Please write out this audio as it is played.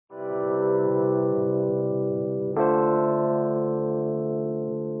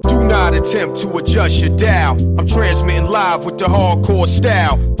not attempt to adjust your dial. I'm transmitting live with the hardcore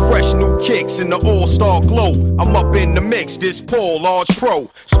style. Fresh new kicks in the all-star glow. I'm up in the mix, this Paul, large pro.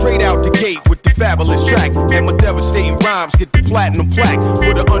 Straight out the gate with the fabulous track. And my devastating rhymes get the platinum plaque.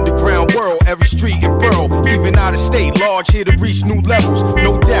 For the underground world, every street and borough. Even out of state, large here to reach new levels.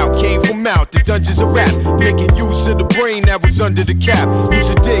 No doubt, came from out the dungeons of rap. Making use of the brain that was under the cap. Used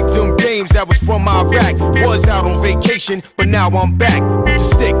to dig them games that was from Iraq. Was out on vacation, but now I'm back. With the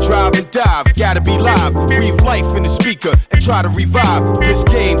stick, drive and dive, gotta be live. Breathe life in the speaker and try to revive this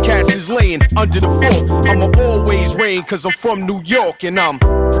game. Cats is laying under the fort. I'ma always reign cause I'm from New York and I'm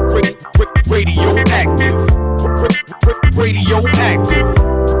radioactive. Radioactive.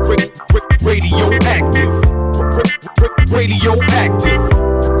 Radioactive. Radioactive.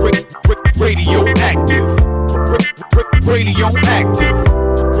 Radioactive. Radioactive.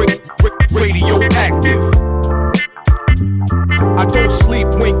 Radioactive. I don't sleep,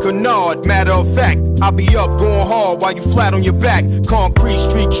 wink or nod, matter of fact, I'll be up going hard while you flat on your back. Concrete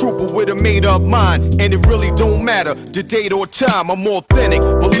street trooper with a made up mind. And it really don't matter the date or time, I'm authentic.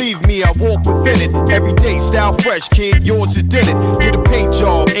 Believe me, I walk within it. Every day, style fresh, kid, yours is in it. Get a paint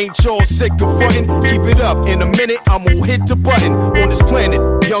job, ain't y'all sick of frontin'? Keep it up, in a minute, I'm gonna hit the button. On this planet,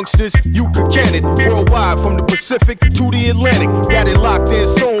 youngsters, you could can it. Worldwide, from the Pacific to the Atlantic. Got it locked in,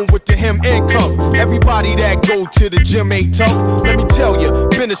 sewn with the hem and cuff. Everybody that go to the gym ain't tough. Let me tell you,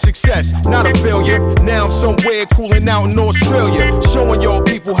 been a success, not a failure. Now I'm somewhere cooling out in Australia, showing y'all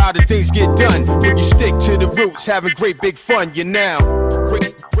people how the things get done. When you stick to the roots, having great big fun, you're now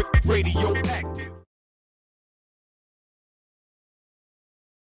radioactive.